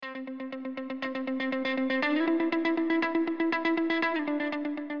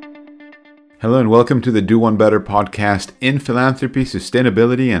Hello and welcome to the Do One Better podcast in philanthropy,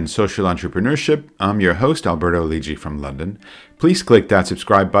 sustainability, and social entrepreneurship. I'm your host, Alberto Ligi from London. Please click that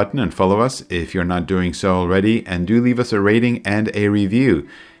subscribe button and follow us if you're not doing so already, and do leave us a rating and a review.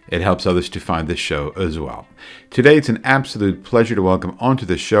 It helps others to find this show as well. Today, it's an absolute pleasure to welcome onto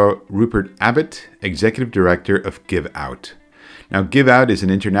the show Rupert Abbott, Executive Director of GiveOut. Now, GiveOut is an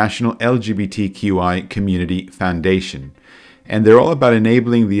international LGBTQI community foundation. And they're all about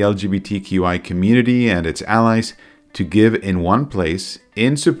enabling the LGBTQI community and its allies to give in one place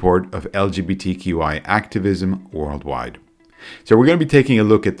in support of LGBTQI activism worldwide. So we're going to be taking a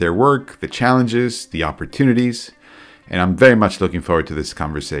look at their work, the challenges, the opportunities, and I'm very much looking forward to this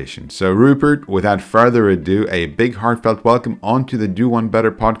conversation. So Rupert, without further ado, a big heartfelt welcome onto the Do One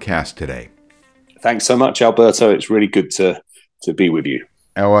Better podcast today. Thanks so much, Alberto. It's really good to be with you.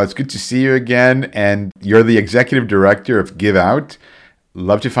 Oh, well, it's good to see you again. And you're the executive director of GiveOut.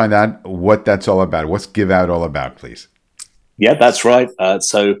 Love to find out what that's all about. What's GiveOut all about, please? Yeah, that's right.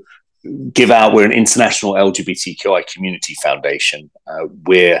 So GiveOut, we're an international LGBTQI community foundation.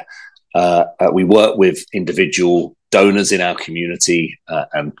 We work with individual donors in our community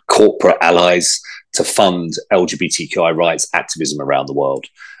and corporate allies to fund LGBTQI rights activism around the world.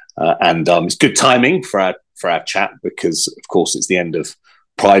 And it's good timing for our chat because, of course, it's the end of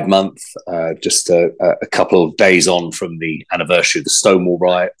Pride Month, just a couple of days on from the anniversary of the Stonewall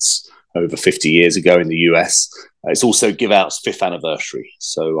riots over 50 years ago in the US. It's also GiveOut's 5th anniversary,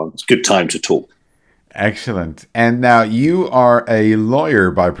 so it's a good time to talk. Excellent. And now you are a lawyer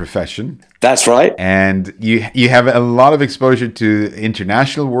by profession. That's right. And you have a lot of exposure to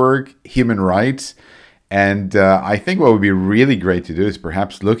international work, human rights. And I think what would be really great to do is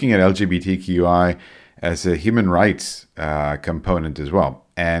perhaps looking at LGBTQI as a human rights component as well.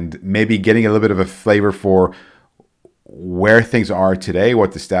 And maybe getting a little bit of a flavor for where things are today,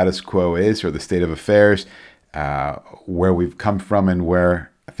 what the status quo is or the state of affairs, where we've come from and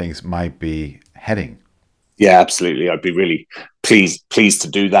where things might be heading. Yeah, absolutely. I'd be really pleased to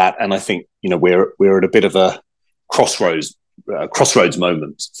do that. And I think, we're at a bit of a crossroads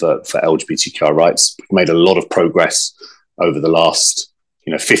moment for LGBTQI rights. We've made a lot of progress over the last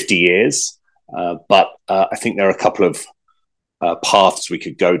 50 years. But I think there are a couple of paths we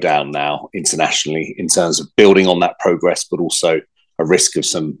could go down now internationally in terms of building on that progress, but also a risk of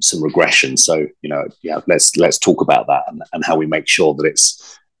some regression. So, let's talk about that and how we make sure that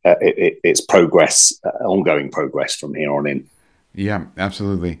it's progress, ongoing progress from here on in. Yeah,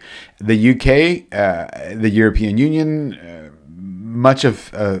 absolutely. The UK, the European Union, much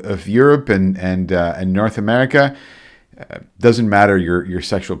of Europe and North America, doesn't matter your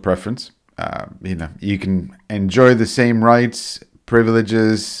sexual preference. You can enjoy the same rights,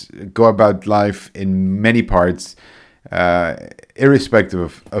 privileges, go about life in many parts,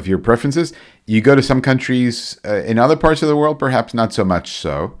 irrespective of your preferences. You go to some countries in other parts of the world, perhaps not so much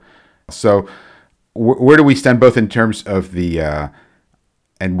so. So where do we stand both in terms of the,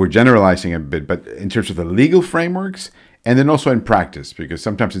 and we're generalizing a bit, but in terms of the legal frameworks and then also in practice, because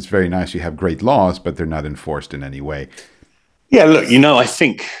sometimes it's very nice you have great laws, but they're not enforced in any way. Yeah, look, I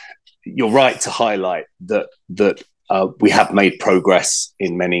think you're right to highlight that we have made progress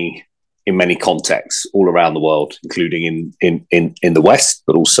in many contexts all around the world, including in the West,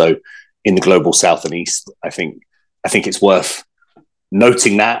 but also in the global South and East. I think it's worth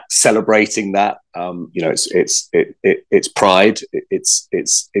noting that, celebrating that. It's pride.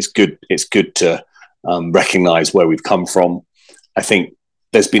 It's good to recognize where we've come from. I think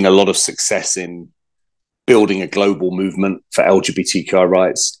there's been a lot of success in building a global movement for LGBTQI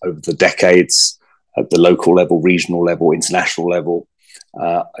rights over the decades at the local level, regional level, international level,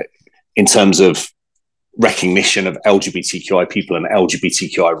 in terms of recognition of LGBTQI people and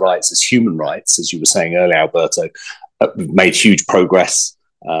LGBTQI rights as human rights, as you were saying earlier, Alberto. We've made huge progress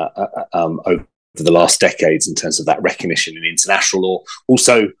over the last decades in terms of that recognition in international law.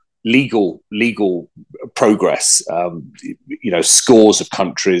 Also, legal progress. Scores of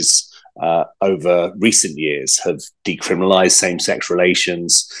countries over recent years have decriminalized same-sex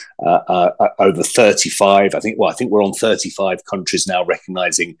relations. Over 35, I think we're on 35 countries now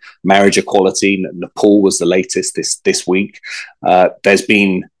recognizing marriage equality. Nepal was the latest this week. There's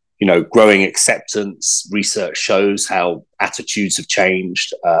been growing acceptance. Research shows how attitudes have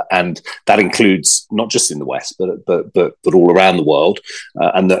changed, and that includes not just in the West, but all around the world,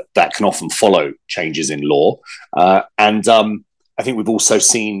 and that can often follow changes in law. And I think we've also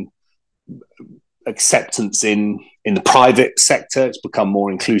seen acceptance in the private sector. It's become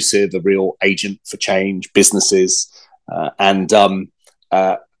more inclusive, a real agent for change, businesses, and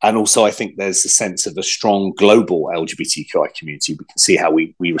and also, I think there's a sense of a strong global LGBTQI community. We can see how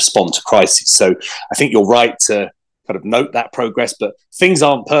we respond to crises. So I think you're right to kind of note that progress, but things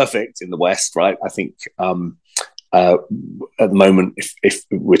aren't perfect in the West, right? I think at the moment, if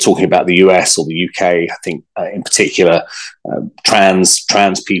we're talking about the US or the UK, I think in particular,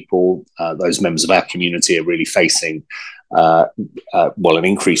 trans people, those members of our community are really facing an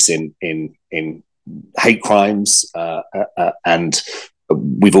increase in hate crimes, and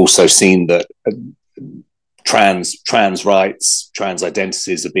we've also seen that trans rights, trans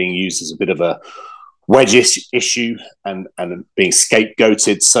identities are being used as a bit of a wedge issue and being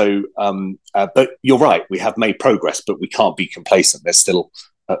scapegoated. So, but you're right, we have made progress, but we can't be complacent. There's still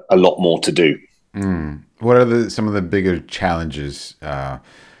a lot more to do. What are some of the bigger challenges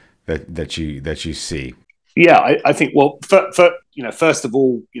that you see? Yeah, I think, well, first of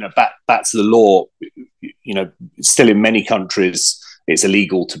all, back to the law, still in many countries, it's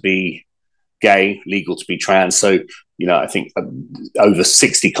illegal to be gay, legal to be trans. So, I think over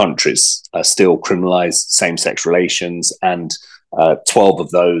 60 countries still criminalize same-sex relations, and 12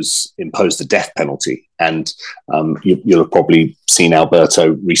 of those imposed the death penalty. And you'll have probably seen,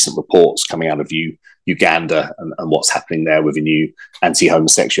 Alberto, recent reports coming out of Uganda and what's happening there with a new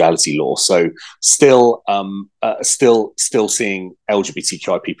anti-homosexuality law. So still seeing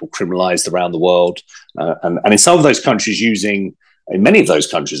LGBTQI people criminalized around the world, and in some of those countries in many of those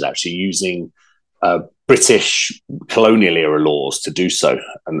countries actually using British colonial era laws to do so,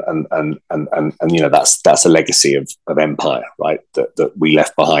 and that's a legacy of empire, right? That we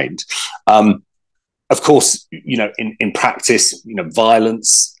left behind. Of course, in practice,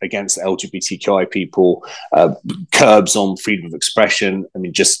 violence against LGBTQI people, curbs on freedom of expression. I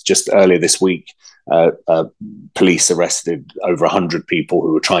mean, just earlier this week, police arrested over 100 people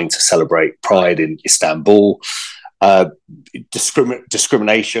who were trying to celebrate Pride in Istanbul.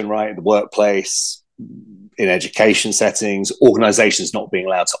 Discrimination, right, in the workplace, in education settings, organizations not being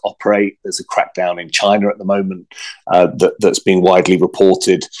allowed to operate. There's a crackdown in China at the moment that's being widely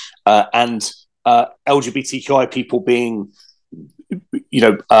reported, and LGBTQI people being,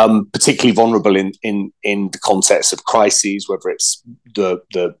 particularly vulnerable in the context of crises, whether it's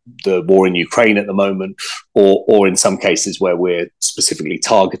the war in Ukraine at the moment, or in some cases where we're specifically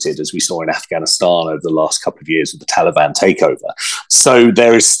targeted, as we saw in Afghanistan over the last couple of years with the Taliban takeover. So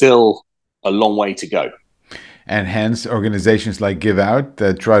there is still a long way to go. And hence organizations like GiveOut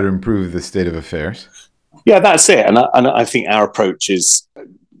that try to improve the state of affairs. Yeah, that's it. And I think our approach is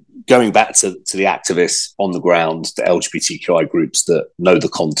going back to the activists on the ground, the LGBTQI groups that know the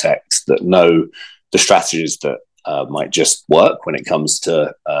context, that know the strategies that might just work when it comes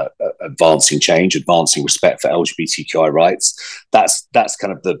to advancing change, advancing respect for LGBTQI rights. That's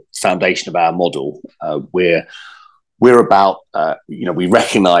kind of the foundation of our model. We're about, we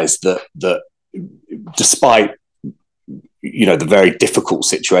recognize that despite the very difficult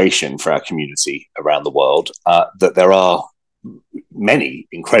situation for our community around the world, that there are many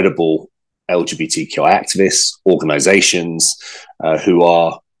incredible LGBTQI activists, organizations who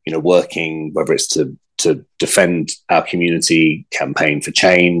are, working, whether it's to defend our community, campaign for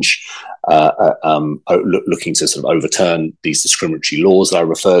change, looking to sort of overturn these discriminatory laws that I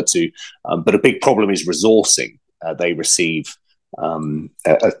referred to. But a big problem is resourcing. They receive a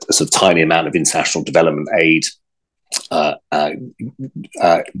sort of tiny amount of international development aid. That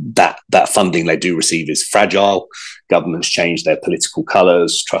funding they do receive is fragile. Governments change their political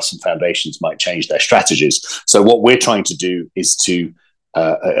colours. Trusts and foundations might change their strategies. So what we're trying to do is to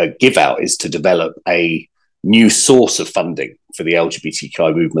GiveOut is to develop a new source of funding for the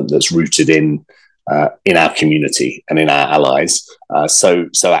LGBTQI movement that's rooted in our community and in our allies. So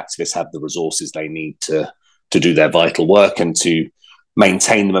activists have the resources they need to do their vital work and to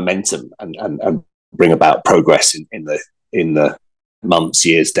maintain the momentum and bring about progress in the months,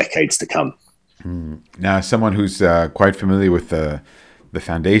 years, decades to come. Now, as someone who's quite familiar with the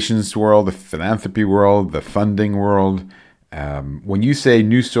foundations world, the philanthropy world, the funding world, when you say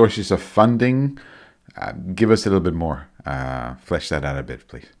new sources of funding, give us a little bit more. Flesh that out a bit,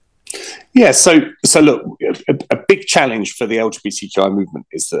 please. Yeah, so look, a big challenge for the LGBTQI movement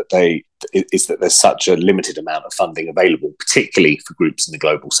is that there's such a limited amount of funding available, particularly for groups in the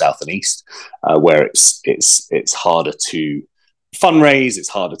global South and East, where it's harder to fundraise, it's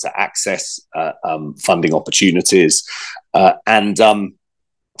harder to access funding opportunities,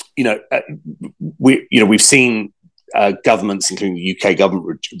 we've seen governments, including the UK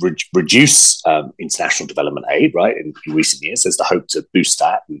government, reduce international development aid, right, in recent years. There's the hope to boost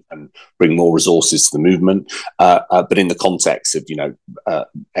that and bring more resources to the movement. But in the context of,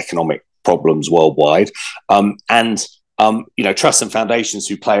 economic problems worldwide. And trusts and foundations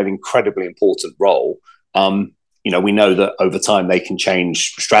who play an incredibly important role. We know that over time they can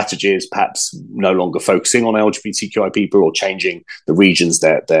change strategies, perhaps no longer focusing on LGBTQI people or changing the regions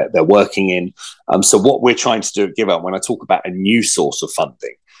they're working in. So what we're trying to do at GiveOut, when I talk about a new source of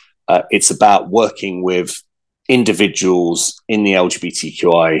funding, it's about working with individuals in the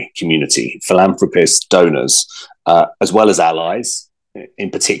LGBTQI community, philanthropists, donors, as well as allies, in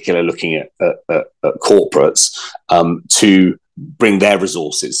particular looking at corporates, to bring their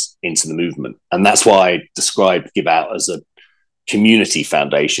resources into the movement. And that's why I describe GiveOut as a community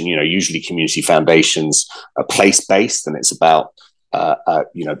foundation. Usually community foundations are place-based, and it's about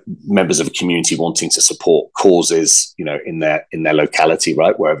members of a community wanting to support causes, in their locality,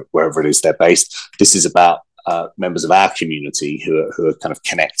 right, wherever it is they're based. This is about members of our community who are kind of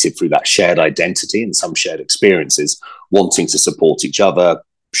connected through that shared identity and some shared experiences, wanting to support each other,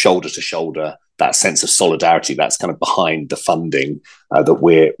 shoulder to shoulder. That sense of solidarity, that's kind of behind the funding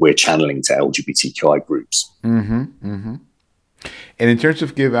that we're channeling to LGBTQI groups. Mm-hmm, mm-hmm. And in terms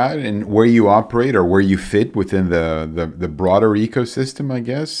of GiveOut and where you operate or where you fit within the broader ecosystem, I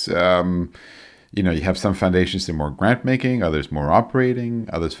guess, you have some foundations that are more grant making, others more operating,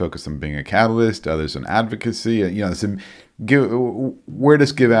 others focus on being a catalyst, others on advocacy. Where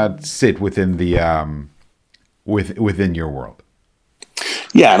does GiveOut sit within the within your world?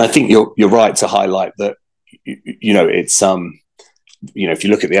 Yeah, and I think you're right to highlight that. It's if you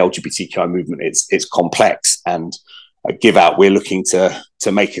look at the LGBTQI movement, it's complex, and at GiveOut we're looking to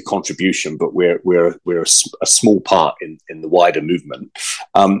make a contribution, but we're a small part in the wider movement.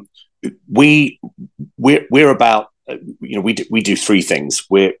 We're about we do three things.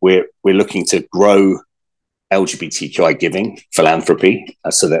 We're looking to grow LGBTQI giving, philanthropy,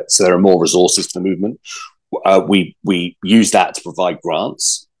 so there are more resources to the movement. We use that to provide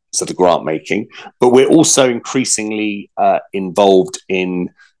grants, so the grant making, but we're also increasingly involved in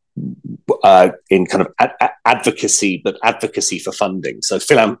kind of advocacy, but advocacy for funding. So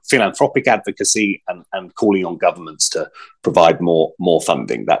philanthropic advocacy and calling on governments to provide more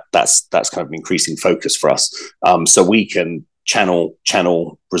funding. That's kind of an increasing focus for us. So we can channel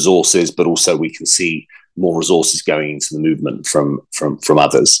resources, but also we can see more resources going into the movement from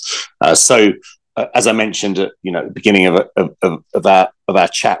others. As I mentioned at the beginning of our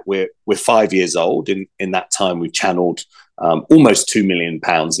chat, we're 5 years old. In that time, we've channeled almost £2 million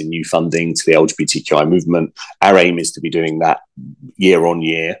in new funding to the LGBTQI movement. Our aim is to be doing that year on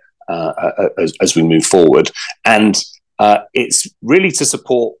year as we move forward, and it's really to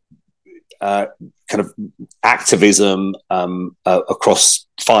support kind of activism across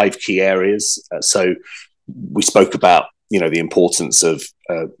 5 key areas. So we spoke about the importance of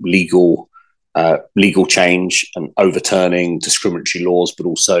legal change and overturning discriminatory laws, but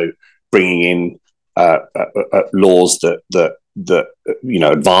also bringing in laws that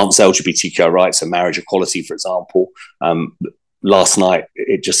advance LGBTQI rights and marriage equality, for example. Last night,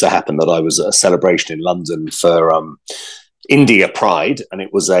 it just so happened that I was at a celebration in London for India Pride, and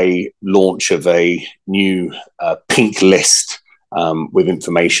it was a launch of a new pink list with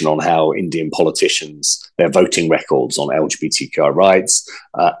information on how Indian politicians, their voting records on LGBTQI rights,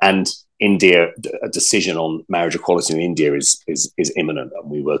 and India, a decision on marriage equality in India is imminent, and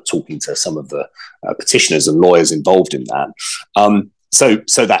we were talking to some of the petitioners and lawyers involved in that.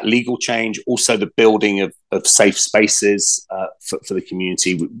 So that legal change, also the building of safe spaces for the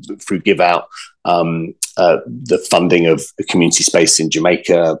community through GiveOut, the funding of the community space in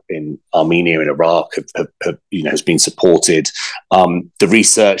Jamaica, in Armenia, in Iraq has been supported. The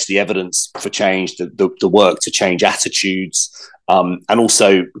research, the evidence for change, the work to change attitudes, and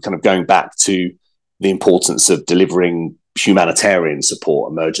also kind of going back to the importance of delivering humanitarian support,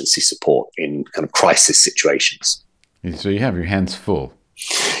 emergency support in kind of crisis situations. So you have your hands full.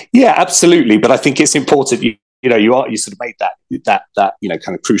 Yeah, absolutely. But I think it's important. You sort of made that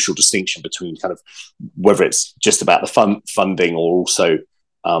kind of crucial distinction between kind of whether it's just about the funding or also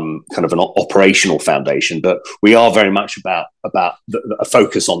kind of an operational foundation. But we are very much about a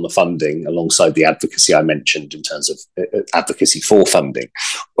focus on the funding alongside the advocacy I mentioned in terms of advocacy for funding.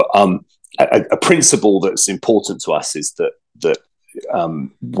 But a principle that's important to us is that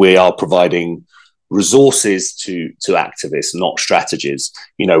we are providing resources to activists, not strategies.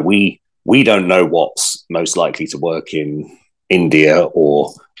 We don't know what's most likely to work in India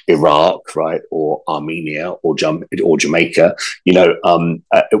or Iraq, right, or Armenia or Jamaica.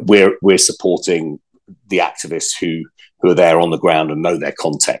 We're supporting the activists who are there on the ground and know their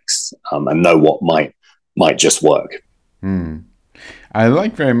context and know what might just work. I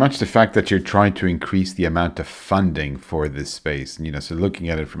like very much the fact that you're trying to increase the amount of funding for this space. So looking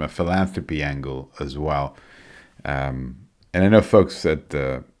at it from a philanthropy angle as well. And I know folks at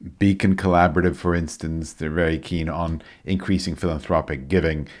the Beacon Collaborative, for instance, they're very keen on increasing philanthropic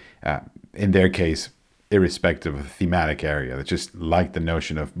giving. In their case, irrespective of the thematic area, they just like the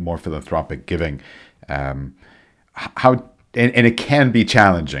notion of more philanthropic giving. And it can be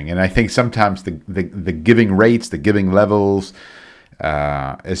challenging, and I think sometimes the giving rates, the giving levels,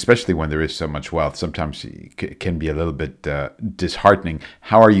 especially when there is so much wealth, sometimes can be a little bit disheartening.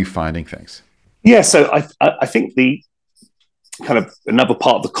 How are you finding things? Yeah, so I think the kind of another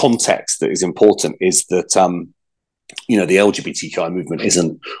part of the context that is important is that the LGBTQI movement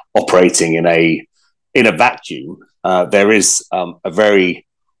isn't operating in a vacuum. There is a very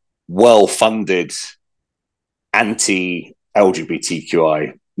well-funded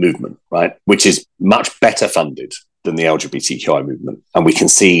anti-LGBTQI movement, right, which is much better funded than the LGBTQI movement, and we can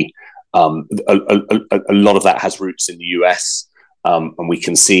see a lot of that has roots in the US, and we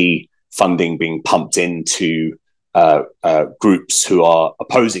can see funding being pumped into groups who are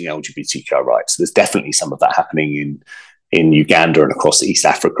opposing LGBTQI rights. There's definitely some of that happening in Uganda and across East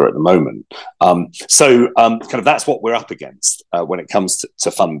Africa at the moment. So kind of that's what we're up against when it comes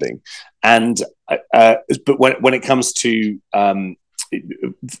to funding. And but when it comes to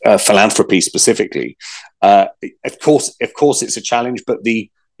philanthropy specifically, of course it's a challenge. But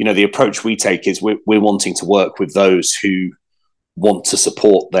the approach we take is we're wanting to work with those who want to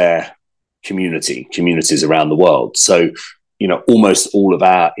support their communities around the world. So, almost all of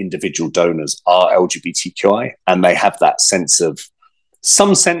our individual donors are LGBTQI, and they have that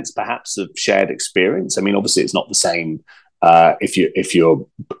some sense perhaps of shared experience. I mean, obviously it's not the same if you're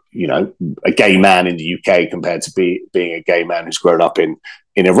a gay man in the UK compared to being a gay man who's grown up in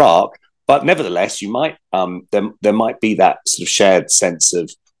Iraq, but nevertheless you might there might be that sort of shared sense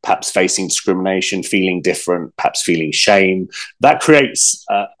of perhaps facing discrimination, feeling different, perhaps feeling shame. That creates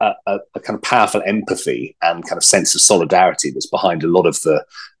a kind of powerful empathy and kind of sense of solidarity that's behind a lot of the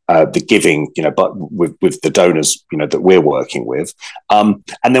giving, but with the donors, that we're working with. And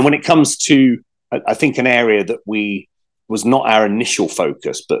then when it comes to, I think an area that was not our initial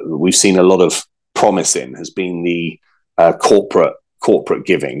focus, but we've seen a lot of promise in, has been the corporate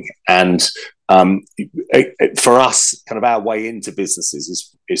giving. And for us, kind of our way into businesses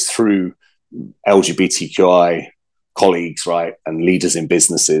is through LGBTQI colleagues, right, and leaders in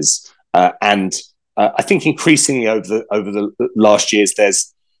businesses. And I think increasingly over the last years,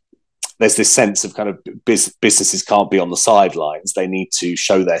 there's this sense of kind of businesses can't be on the sidelines. They need to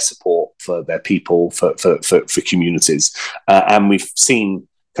show their support for their people, for communities. And we've seen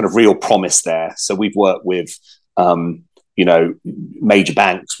kind of real promise there. So we've worked with major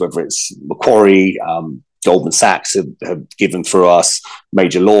banks, whether it's Macquarie, Goldman Sachs have given through us,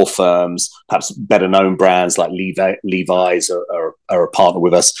 major law firms, perhaps better known brands like Levi's are a partner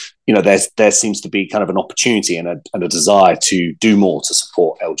with us. There seems to be kind of an opportunity and a desire to do more to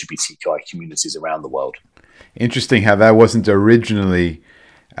support LGBTQI communities around the world. Interesting how that wasn't originally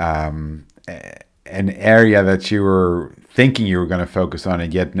an area that you were thinking you were going to focus on,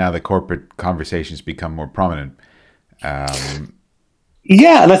 and yet now the corporate conversations become more prominent.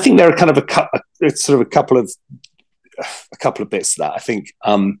 Yeah, and I think there are kind of a couple of bits to that. I think,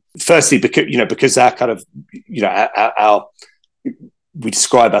 firstly, because our kind of our we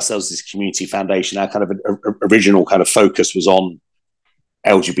describe ourselves as a community foundation. Our kind of original kind of focus was on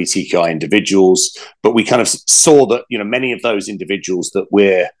LGBTQI individuals, but we kind of saw that many of those individuals that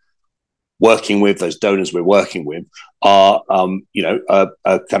we're working with, those donors we're working with, are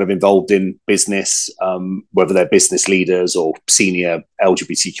kind of involved in business, whether they're business leaders or senior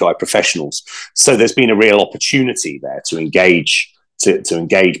LGBTQI professionals. So there's been a real opportunity there to engage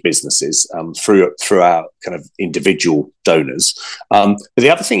businesses through our kind of individual donors. But the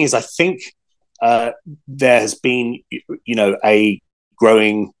other thing is, I think there has been a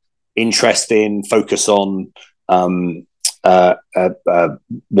growing interest in focus on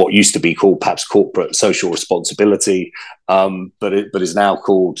what used to be called perhaps corporate social responsibility, but is now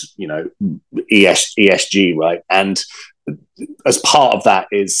called ESG, right? And as part of that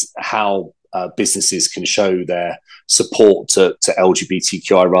is how businesses can show their support to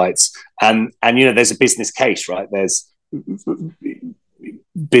LGBTQI rights, and there's a business case, right? There's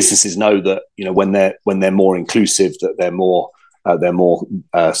businesses know that when they're more inclusive, that they're more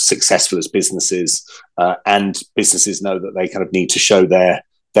successful as businesses, and businesses know that they kind of need to show their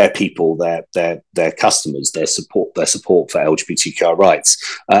people, their customers, their support for LGBTQI rights.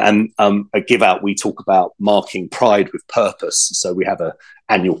 And at GiveOut, we talk about marking pride with purpose. So we have an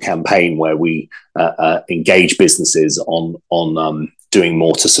annual campaign where we engage businesses on doing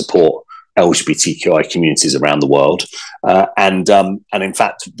more to support LGBTQI communities around the world. And in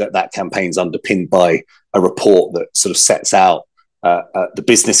fact, that campaign's underpinned by a report that sort of sets out the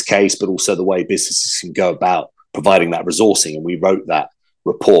business case, but also the way businesses can go about providing that resourcing. And we wrote that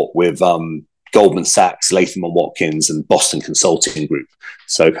report with Goldman Sachs, Latham and Watkins, and Boston Consulting Group.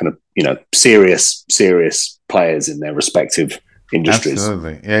 So kind of, serious players in their respective industries.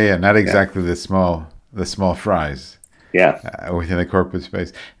 Absolutely. Yeah. Not exactly the small fries. Yeah. Within the corporate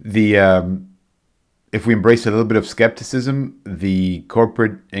space. If we embrace a little bit of skepticism, the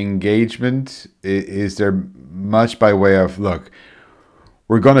corporate engagement, is there much by way of, look,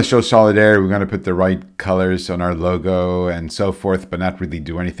 we're going to show solidarity, we're going to put the right colors on our logo and so forth, but not really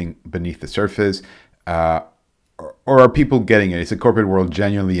do anything beneath the surface? Or are people getting it? Is the corporate world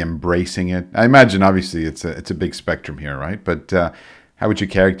genuinely embracing it? I imagine, obviously, it's a big spectrum here, right? But how would you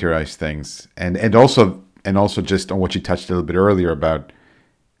characterize things? And also just on what you touched a little bit earlier about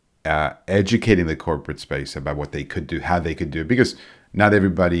educating the corporate space about what they could do, how they could do it, because not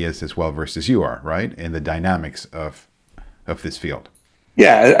everybody is as well versed as you are, right, in the dynamics of this field.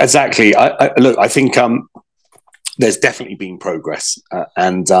 Yeah, exactly. I think there's definitely been progress,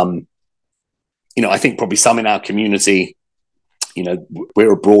 and I think probably some in our community,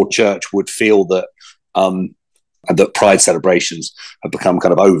 we're a broad church, would feel that that Pride celebrations have become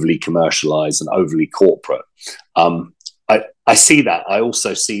kind of overly commercialized and overly corporate. I see that. I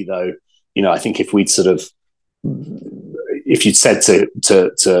also see, though, I think if you'd said to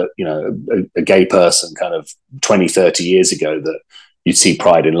a gay person kind of 20, 30 years ago that you'd see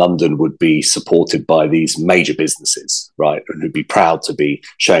Pride in London would be supported by these major businesses, right, and who'd be proud to be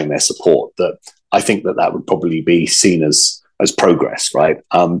showing their support, that I think that would probably be seen as progress, right?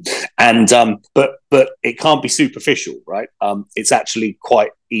 But it can't be superficial, right? It's actually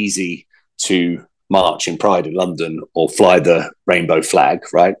quite easy to march in Pride in London or fly the rainbow flag,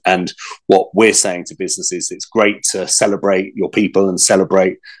 right? And what we're saying to businesses, it's great to celebrate your people and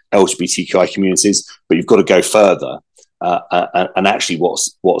celebrate LGBTQI communities, but you've got to go further. And actually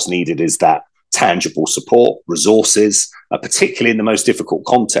what's needed is that tangible support, resources, particularly in the most difficult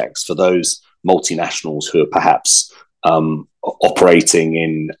context for those multinationals who are perhaps operating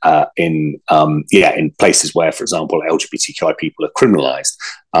in places where, for example, LGBTQI people are criminalized.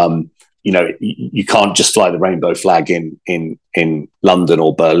 You can't just fly the rainbow flag in London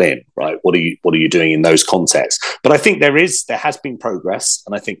or Berlin, right? What are you doing in those contexts? But I think there has been progress,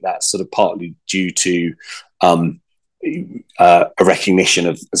 and I think that's sort of partly due to a recognition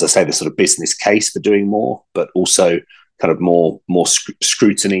of, as I say, the sort of business case for doing more, but also kind of more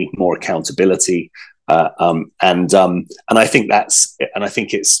scrutiny, more accountability, and I think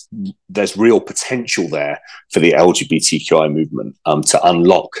there's real potential there for the LGBTQI movement to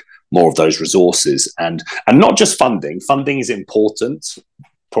unlock more of those resources, and not just funding. Funding is important,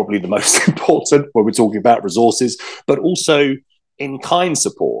 probably the most important when we're talking about resources, but also in-kind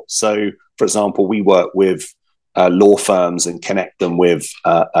support. So, for example, we work with law firms and connect them with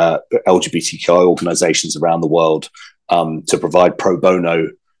LGBTQI organizations around the world to provide pro bono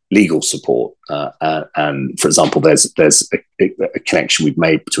legal support. And for example, there's a connection we've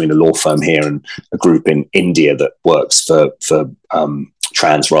made between a law firm here and a group in India that works for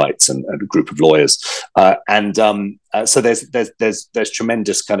trans rights, and a group of lawyers. So there's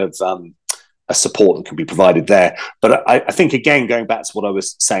tremendous kind of support that can be provided there. But I think, again, going back to what I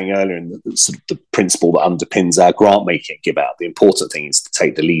was saying earlier, and the sort of the principle that underpins our grant making at GiveOut, the important thing is to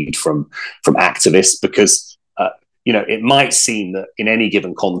take the lead from activists, because it might seem that in any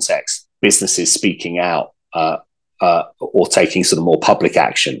given context, businesses speaking out or taking sort of more public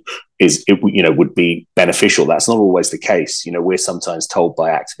action would be beneficial. That's not always the case. We're sometimes told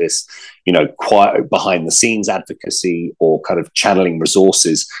by activists, quiet behind the scenes advocacy or kind of channeling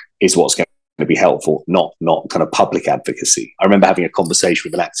resources is what's going to be helpful, not kind of public advocacy. I remember having a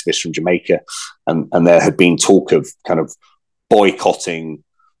conversation with an activist from Jamaica, and there had been talk of kind of boycotting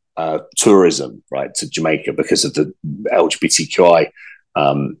tourism, right, to Jamaica because of the LGBTQI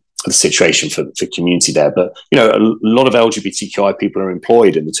the situation for community there. But a lot of LGBTQI people are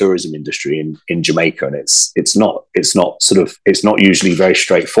employed in the tourism industry in Jamaica, and it's not usually very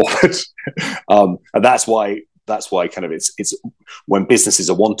straightforward. And that's why kind of it's when businesses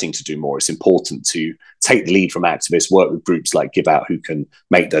are wanting to do more, it's important to take the lead from activists, work with groups like GiveOut who can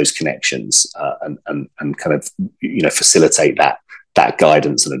make those connections and kind of facilitate that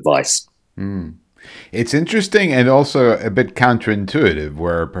guidance and advice. It's interesting and also a bit counterintuitive,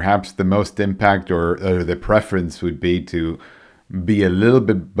 where perhaps the most impact or the preference would be to be a little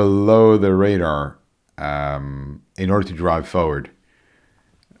bit below the radar in order to drive forward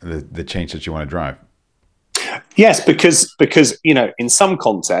the change that you want to drive. Yes, because in some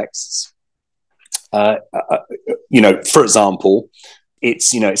contexts, For example,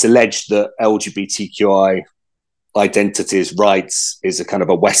 it's alleged that LGBTQI identities, rights is a kind of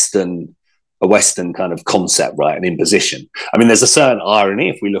a Western kind of concept, right? An imposition. I mean, there's a certain irony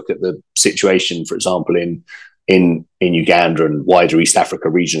if we look at the situation, for example, in Uganda and wider East Africa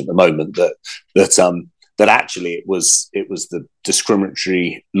region at the moment, that actually it was the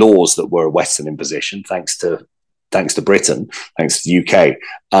discriminatory laws that were a Western imposition, thanks to Britain, thanks to the UK.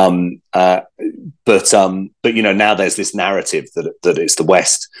 But now there's this narrative that it's the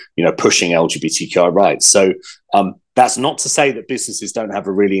West, pushing LGBTQI rights. So that's not to say that businesses don't have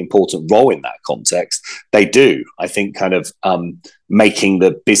a really important role in that context. They do. I think kind of making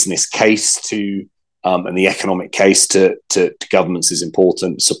the business case to and the economic case to governments is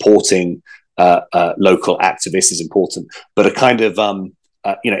important. Supporting local activists is important. But a kind of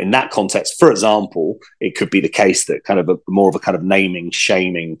in that context, for example, it could be the case that kind of more of a kind of naming,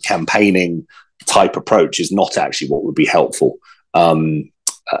 shaming, campaigning type approach is not actually what would be helpful.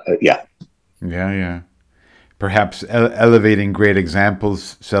 Yeah. Perhaps elevating great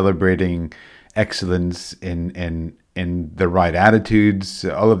examples, celebrating excellence in the right attitudes,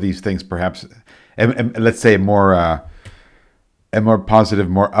 all of these things, perhaps, and let's say a more positive,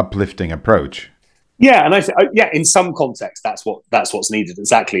 more uplifting approach. Yeah, and in some context, that's what's needed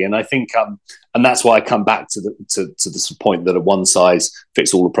exactly. And I think, and that's why I come back to this point that a one size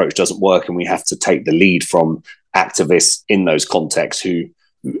fits all approach doesn't work, and we have to take the lead from activists in those contexts who,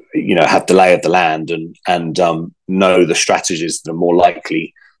 have the lay of the land and know the strategies that are more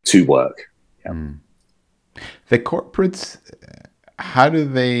likely to work. Yeah. The corporates, how do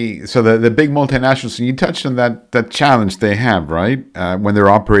they? So the big multinationals. And you touched on that challenge they have, right? When they're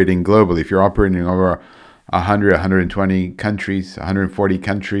operating globally, if you're operating over 100, 120 countries, 140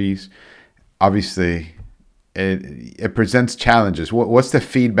 countries, obviously it presents challenges. What's the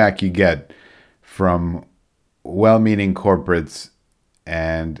feedback you get from well-meaning corporates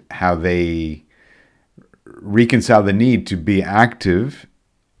and how they reconcile the need to be active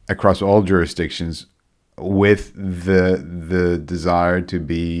across all jurisdictions with the desire to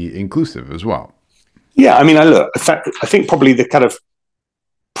be inclusive as well? Yeah, I mean, I think probably the kind of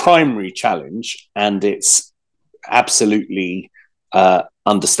primary challenge, and it's absolutely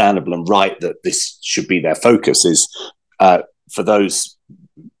understandable and right that this should be their focus, is for those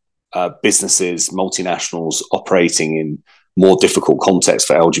businesses, multinationals operating in more difficult contexts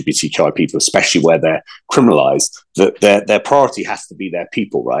for LGBTQI people, especially where they're criminalized, that their priority has to be their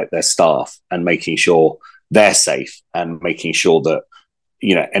people, right? Their staff, and making sure they're safe, and making sure that,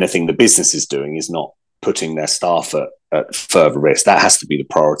 anything the business is doing is not putting their staff at further risk. That has to be the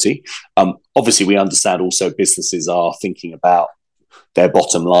priority. Obviously, we understand also businesses are thinking about their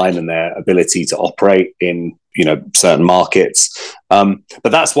bottom line and their ability to operate in, certain markets. But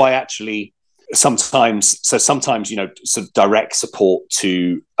that's why actually sometimes, sort of direct support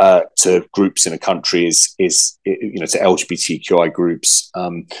to groups in a country is to LGBTQI groups,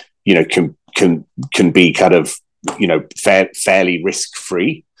 can be kind of, fairly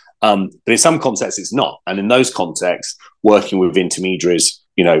risk-free. But in some contexts, it's not. And in those contexts, working with intermediaries,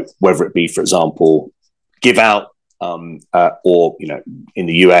 whether it be, for example, GiveOut, or in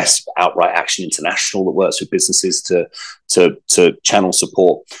the US, Outright Action International, that works with businesses to channel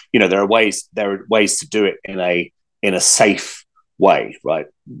support. There are ways to do it in a safe way, right?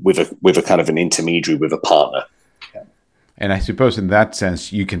 With a kind of an intermediary, with a partner. Yeah. And I suppose in that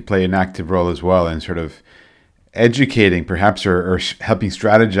sense, you can play an active role as well in sort of educating, perhaps, or helping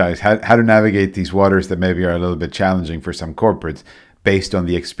strategize how to navigate these waters that maybe are a little bit challenging for some corporates, based on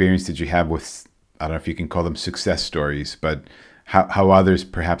the experience that you have with, I don't know if you can call them success stories, but how others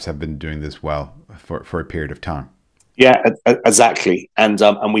perhaps have been doing this well for a period of time. Yeah, exactly. And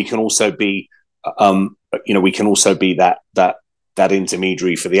we can also be, that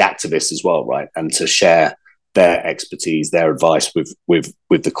intermediary for the activists as well, right? And to share their expertise, their advice with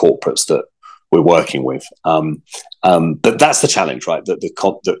the corporates that we're working with. But that's the challenge, right? That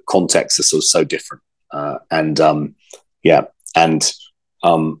the contexts are so different.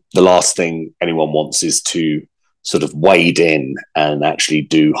 The last thing anyone wants is to sort of wade in and actually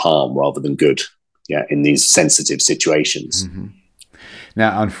do harm rather than good, in these sensitive situations. Mm-hmm.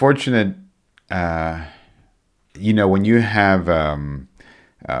 Now, unfortunate, when you have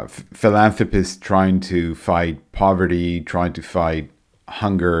philanthropists trying to fight poverty, trying to fight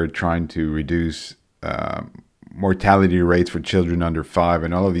hunger, trying to reduce mortality rates for children under 5,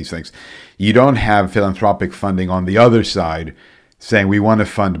 and all of these things, you don't have philanthropic funding on the other side saying we want to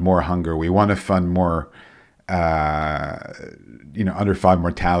fund more hunger, we want to fund more, under 5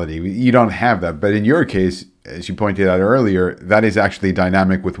 mortality. You don't have that. But in your case, as you pointed out earlier, that is actually a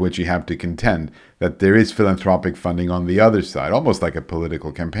dynamic with which you have to contend, that there is philanthropic funding on the other side, almost like a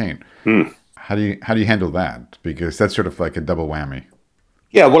political campaign. How do you handle that? Because that's sort of like a double whammy.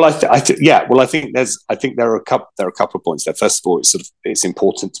 Yeah, well, I think there are a couple of points there. First of all, it's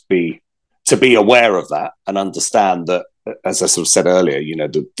important to be aware of that and understand that, as I sort of said earlier,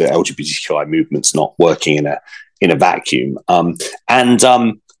 the LGBTQI movement's not working in a vacuum,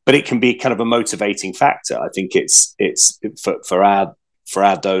 but it can be kind of a motivating factor. I think it's for our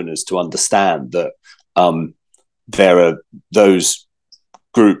donors to understand that there are those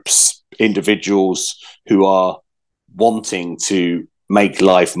groups, individuals who are wanting to make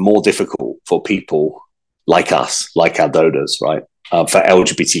life more difficult for people like us, like our donors, right? For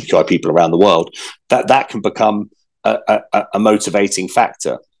LGBTQI people around the world, that can become a motivating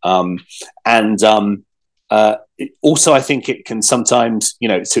factor. Also, I think it can sometimes,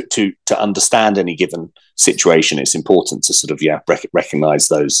 to understand any given situation, it's important to sort of recognize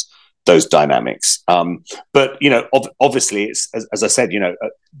those dynamics. But obviously, it's as I said,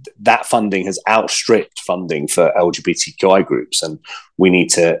 that funding has outstripped funding for LGBTQI groups, and we need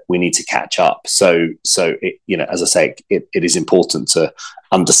to catch up. So as I say, it is important to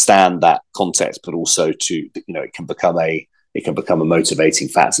understand that context, but also to it can become a motivating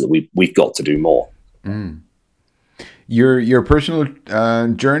factor that we've got to do more. Your personal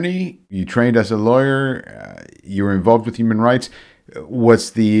journey, you trained as a lawyer, you were involved with human rights.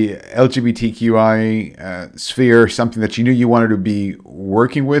 Was the LGBTQI sphere something that you knew you wanted to be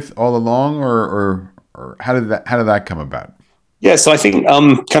working with all along, or how did that come about? Yeah, so I think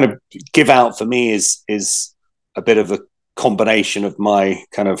kind of GiveOut for me is a bit of a combination of my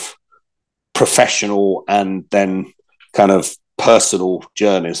kind of professional and then kind of personal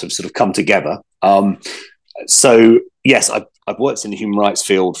journeys have sort of come together. So yes, I've worked in the human rights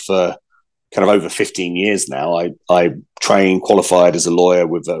field for kind of over 15 years now. I trained, qualified as a lawyer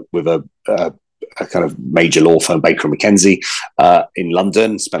with a kind of major law firm, Baker & McKenzie, in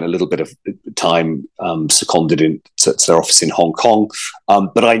London. Spent a little bit of time seconded to their office in Hong Kong.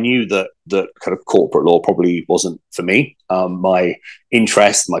 But I knew that kind of corporate law probably wasn't for me. My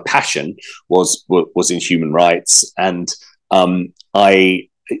interest, my passion was in human rights, and I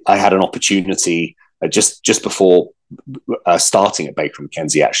had an opportunity just before starting at Baker &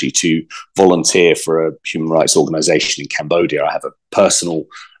 McKenzie, actually, to volunteer for a human rights organization in Cambodia. I have a personal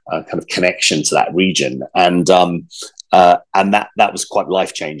kind of connection to that region, and that was quite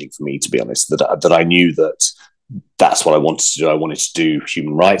life-changing for me, to be honest. That I knew that's what I wanted to do. I wanted to do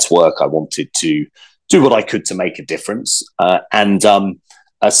human rights work. I wanted to do what I could to make a difference.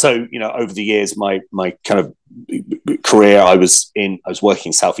 So over the years, my kind of career, I was working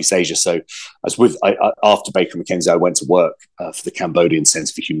in Southeast Asia. So after Baker McKenzie, I went to work for the Cambodian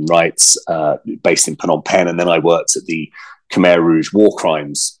Centre for Human Rights, based in Phnom Penh, and then I worked at the Khmer Rouge War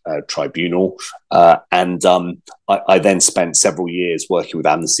Crimes Tribunal, and I then spent several years working with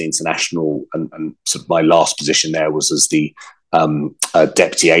Amnesty International, and sort of my last position there was as the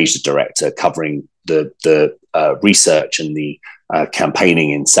Deputy Asia Director, covering the research and the campaigning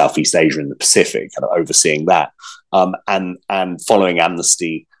in Southeast Asia and the Pacific, kind of overseeing that. And following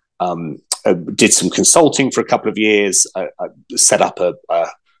Amnesty, did some consulting for a couple of years. I set up a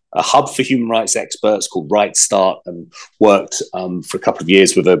hub for human rights experts called Right Start, and worked for a couple of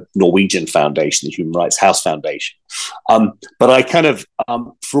years with a Norwegian foundation, the Human Rights House Foundation. But I kind of,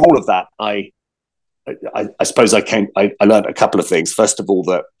 for all of that, I suppose I learned a couple of things. First of all,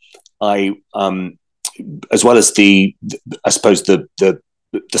 that as well as the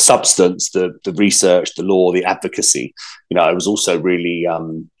substance, the research, the law, the advocacy, I was also really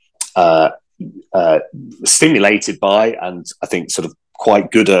stimulated by, and I think sort of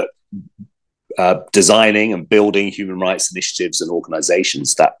quite good at designing and building human rights initiatives and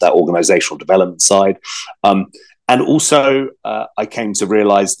organizations, that organizational development side. And also I came to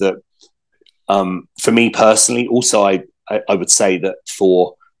realize that for me personally, also I would say that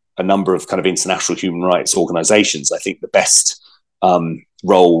for a number of kind of international human rights organizations, I think the best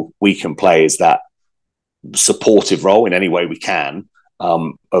role we can play is that supportive role in any way we can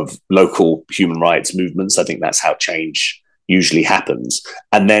of local human rights movements. I think that's how change usually happens.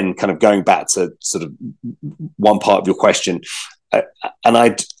 And then kind of going back to sort of one part of your question, and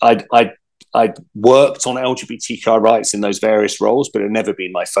I'd worked on LGBTQI rights in those various roles, but it had never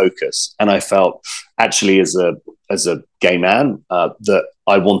been my focus. And I felt actually as a gay man that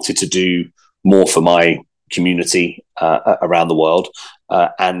I wanted to do more for my community around the world.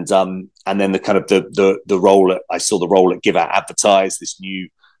 And then the kind of the role I saw the role at GiveOut advertised, this new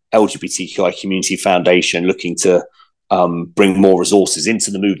LGBTQI community foundation looking to bring more resources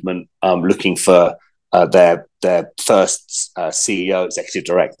into the movement, looking for their first CEO, executive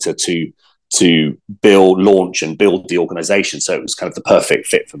director, to launch and build the organization. So it was kind of the perfect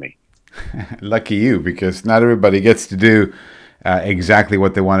fit for me. Lucky you, because not everybody gets to do exactly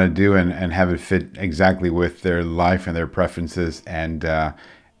what they want to do and have it fit exactly with their life and their preferences and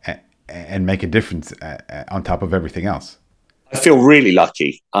make a difference on top of everything else. I feel really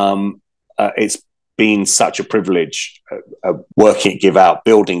lucky. It's been such a privilege working at GiveOut,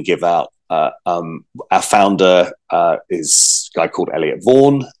 building GiveOut. Our founder is a guy called Elliot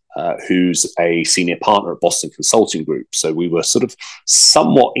Vaughan, who's a senior partner at Boston Consulting Group. So we were sort of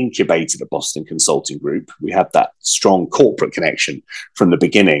somewhat incubated at Boston Consulting Group. We had that strong corporate connection from the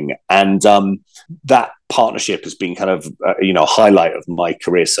beginning. And that partnership has been kind of, a highlight of my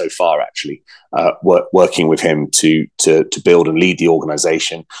career so far, actually, working with him to build and lead the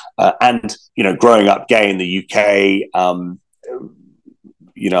organization. And growing up gay in the UK,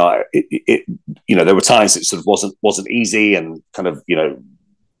 there were times it sort of wasn't easy, and kind of,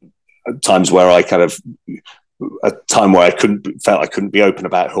 times where I kind of, a time where I couldn't be open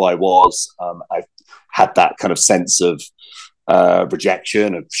about who I was. I had that kind of sense of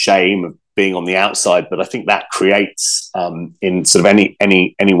rejection, of shame, of being on the outside. But I think that creates in sort of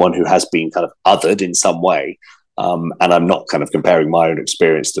anyone who has been kind of othered in some way. And I'm not kind of comparing my own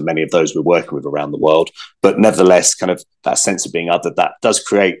experience to many of those we're working with around the world, but nevertheless, kind of that sense of being othered, that does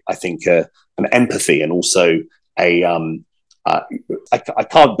create, I think, an empathy, and also I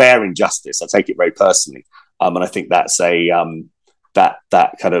can't bear injustice. I take it very personally, and I think that's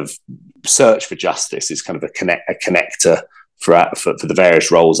that kind of search for justice is kind of a connector for the various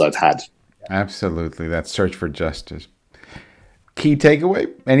roles I've had. Absolutely, that search for justice. Key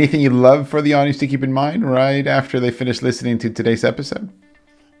takeaway? Anything you'd love for the audience to keep in mind right after they finish listening to today's episode?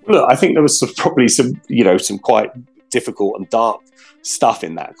 Look, I think there was probably some quite difficult and dark stuff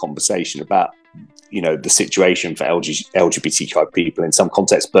in that conversation about the situation for LGBTQI people in some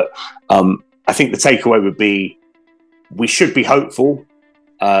contexts. But I think the takeaway would be we should be hopeful.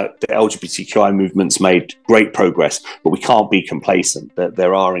 The LGBTQI movement's made great progress, but we can't be complacent. That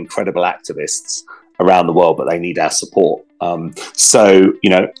there are incredible activists around the world, but they need our support. So,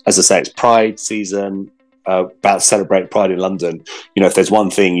 as I say, it's Pride season, about to celebrate Pride in London. If there's one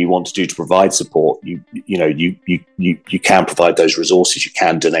thing you want to do to provide support, you can provide those resources. You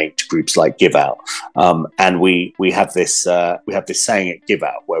can donate to groups like GiveOut, and we have this saying at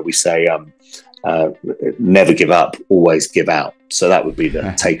GiveOut where we say, never give up, always give out. So that would be the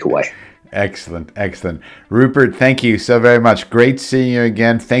takeaway. Excellent. Rupert, thank you so very much. Great seeing you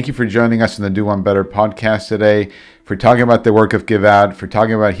again. Thank you for joining us on the Do One Better podcast today, for talking about the work of GiveOut, for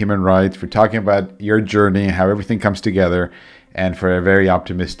talking about human rights, for talking about your journey, how everything comes together, and for a very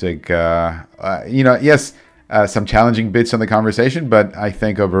optimistic, some challenging bits on the conversation, but I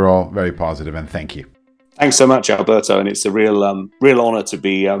think overall very positive, and thank you. Thanks so much, Alberto, and it's a real honor to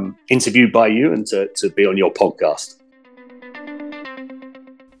be interviewed by you and to be on your podcast.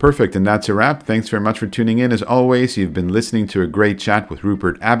 Perfect, and that's a wrap. Thanks very much for tuning in. As always, you've been listening to a great chat with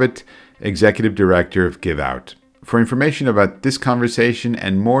Rupert Abbott, Executive Director of GiveOut. For information about this conversation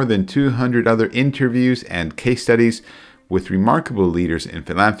and more than 200 other interviews and case studies with remarkable leaders in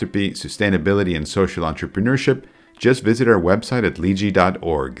philanthropy, sustainability, and social entrepreneurship, just visit our website at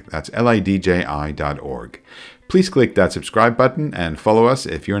lidji.org. That's lidji.org. Please click that subscribe button and follow us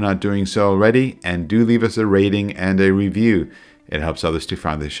if you're not doing so already, and do leave us a rating and a review. It helps others to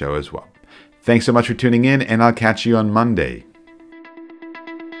find this show as well. Thanks so much for tuning in, and I'll catch you on Monday.